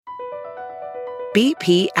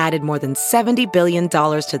BP added more than $70 billion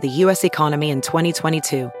to the U.S. economy in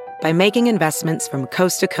 2022 by making investments from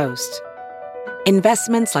coast to coast.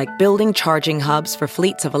 Investments like building charging hubs for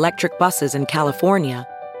fleets of electric buses in California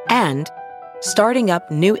and starting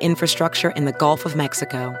up new infrastructure in the Gulf of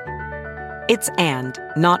Mexico. It's and,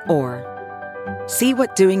 not or. See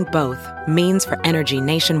what doing both means for energy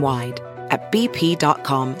nationwide at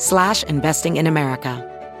bp.com/investing in America.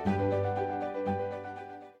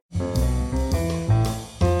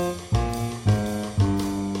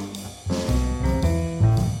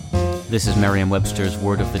 This is Merriam-Webster's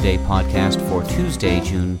Word of the Day podcast for Tuesday,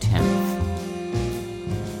 June 10th.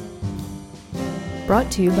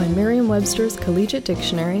 Brought to you by Merriam-Webster's Collegiate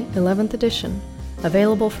Dictionary, 11th edition.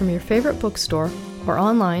 Available from your favorite bookstore or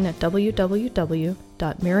online at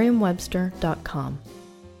www.merriam-webster.com.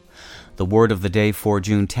 The word of the day for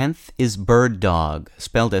June 10th is BURD-dog,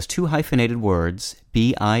 spelled as two hyphenated words,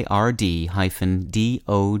 BIRD-DOG.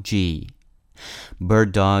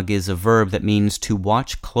 BURD-dog is a verb that means to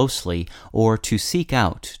watch closely or to seek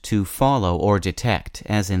out, to follow or detect,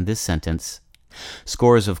 as in this sentence.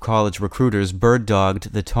 Scores of college recruiters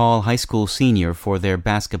bird-dogged the tall high school senior for their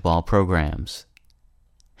basketball programs.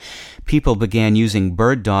 People began using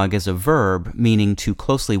bird-dog as a verb, meaning to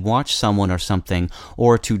closely watch someone or something,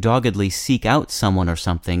 or to doggedly seek out someone or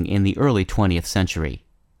something in the early 20th century.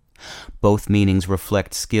 Both meanings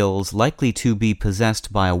reflect skills likely to be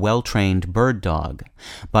possessed by a well-trained bird dog.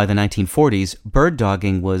 By the 1940s,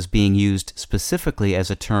 bird-dogging was being used specifically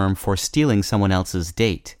as a term for stealing someone else's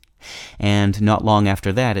date. And not long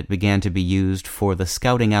after that, it began to be used for the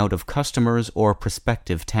scouting out of customers or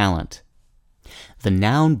prospective talent. The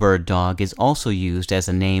noun bird-dog is also used as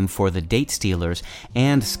a name for the date stealers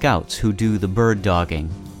and scouts who do the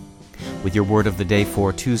bird-dogging. With your word of the day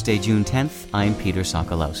for Tuesday, June 10th, I'm Peter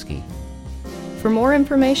Sokolowski. For more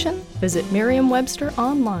information, visit Merriam-Webster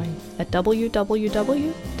online at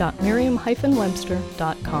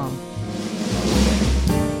www.merriam-webster.com.